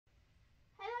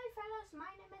My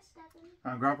name is Stephen.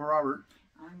 I'm Grandpa Robert.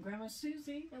 I'm Grandma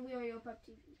Susie. And we are Yo Pup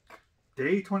TV.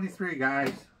 Day 23,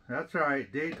 guys. That's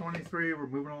right. Day 23. We're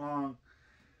moving along.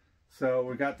 So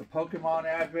we got the Pokemon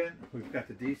Advent. We've got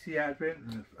the DC Advent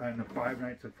and the Five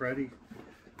Nights at Freddy's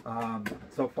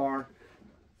so far.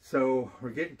 So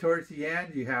we're getting towards the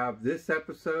end. You have this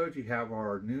episode. You have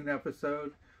our noon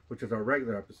episode, which is our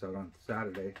regular episode on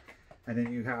Saturday. And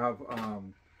then you have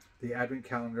the Advent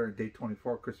calendar, day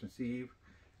 24, Christmas Eve.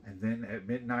 And then at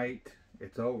midnight,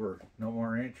 it's over. No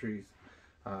more entries.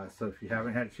 So if you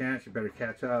haven't had a chance, you better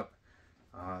catch up.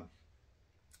 A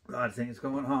lot of things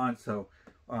going on. So,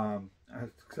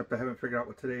 except I haven't figured out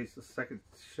what the second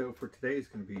show for today is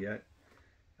going to be yet.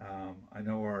 I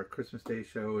know our Christmas Day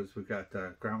show is we've got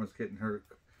Grandma's getting her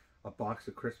a box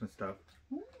of Christmas stuff.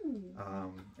 And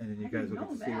then you guys will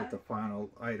get to see what the final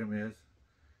item is.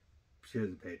 She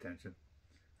doesn't pay attention.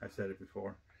 I've said it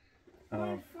before. My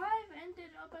 5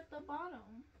 ended up at the bottom.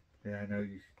 Yeah, I know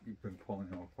you've been pulling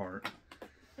them apart.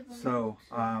 So,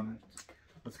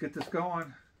 let's get this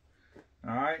going.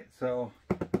 Alright, so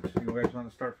you guys want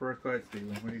to start first? Go ahead,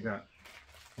 Steven. What do you got?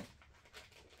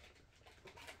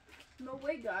 No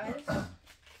way, guys.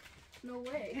 No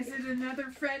way. Is it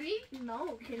another Freddy?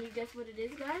 No. Can you guess what it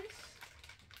is, guys?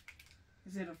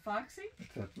 Is it a Foxy?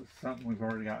 It's something we've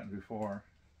already gotten before.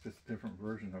 Just a different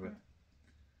version of it.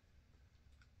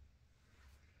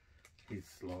 He's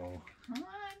slow. Come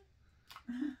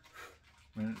on.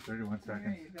 Minute 31 seconds.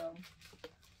 There you go.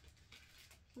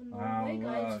 No way,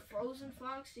 guys. Frozen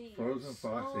Foxy. Frozen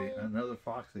Foxy. Another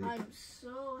Foxy. I'm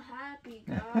so happy,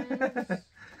 guys.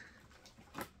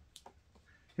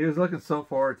 He was looking so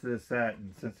forward to this set,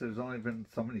 and since there's only been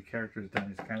so many characters done,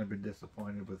 he's kind of been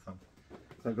disappointed with them.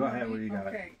 So go ahead, what do you got?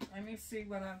 Okay, let me see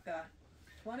what I've got.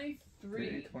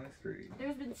 23. 23.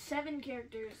 There's been 7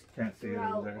 characters Can't see it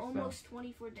over there. almost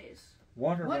 24 days.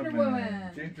 Wonder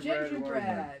Woman.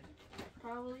 Gingerbread.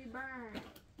 Probably burned.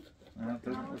 It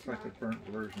doesn't look like a burnt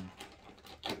version.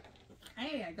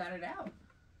 Hey, I got it out.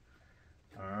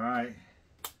 Alright.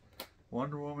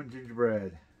 Wonder Woman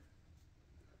Gingerbread.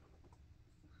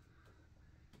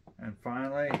 And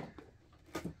finally,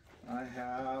 I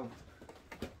have...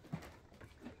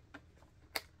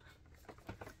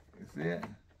 You see it?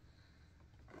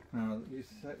 Now, you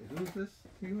said, who's this,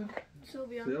 Steven?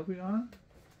 Sylveon. Sylveon?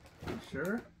 You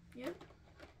sure? Yep.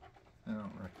 I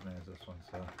don't recognize this one,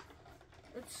 so...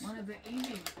 It's one of the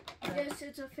Eevee. Yes,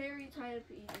 it's a fairy type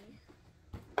Eevee.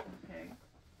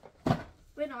 Okay.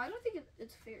 Wait, no, I don't think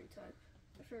it's fairy type.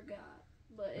 I forgot.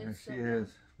 But it's... There she is,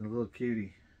 the little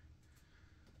cutie.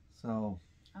 So...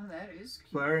 Oh, that is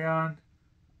cute. Flareon,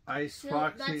 Ice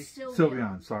Foxy...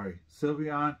 Sylveon. Sorry.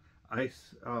 Sylveon,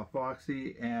 Ice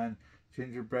Foxy, and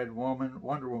Gingerbread Woman,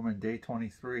 Wonder Woman, day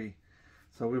 23.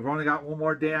 So we've only got one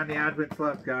more day on the Advent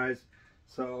left, guys.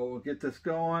 So we'll get this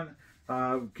going.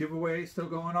 Giveaway still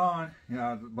going on. You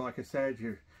know, like I said,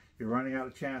 you're running out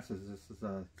of chances. This is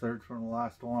the third from the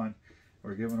last one.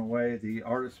 We're giving away the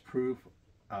Artist Proof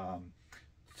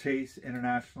Chase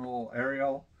International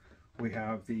Aerial. We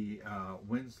have the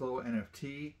Winslow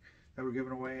NFT that we're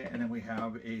giving away, and then we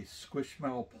have a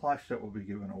Squishmallow plush that we'll be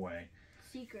giving away.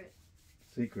 Secret.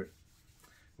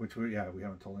 Which we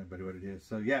haven't told anybody what it is.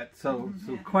 So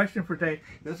so question for today.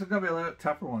 This is gonna be a little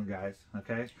tougher one, guys.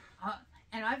 Okay.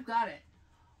 And I've got it.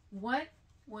 What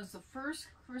was the first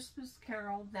Christmas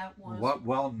carol that was... What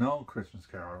well-known Christmas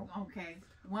carol? Okay.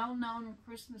 Well-known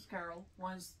Christmas carol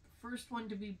was the first one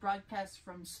to be broadcast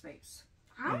from space.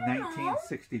 In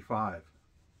 1965.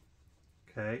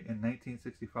 Okay, in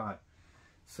 1965.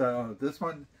 So this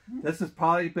has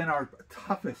probably been our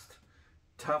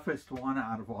toughest one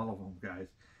out of all of them, guys.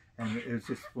 And it was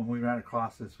just, when we ran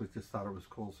across this, we just thought it was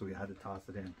cool, so we had to toss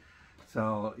it in.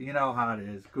 So, you know how it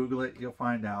is. Google it, you'll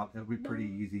find out. It'll be pretty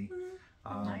easy.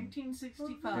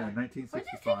 1965. Yeah, 1965. Or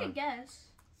just take a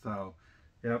guess. So,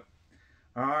 yep.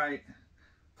 Alright.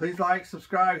 Please like,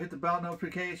 subscribe, hit the bell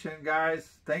notification,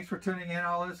 guys. Thanks for tuning in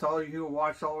all this. All of you who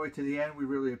watched all the way to the end, we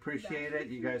really appreciate it.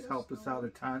 You guys help us out a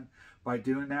ton by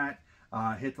doing that.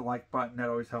 Hit the like button. That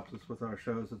always helps us with our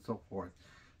shows and so forth.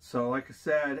 So, like I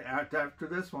said, after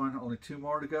this one, only 2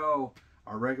 more to go.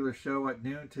 Our regular show at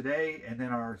noon today, and then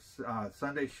our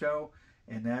Sunday show,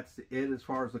 and that's it as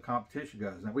far as the competition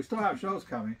goes. Now, we still have shows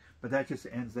coming, but that just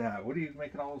ends that. What are you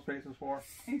making all those faces for?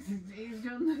 He's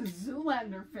doing the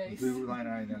Zoolander face.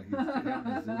 Zoolander, I know. He's doing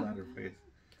the Zoolander face.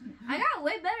 I got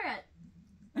way better at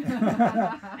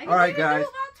All right, guys.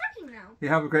 about talking now. You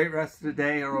have a great rest of the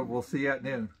day, or we'll see you at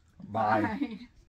noon. Bye. Bye.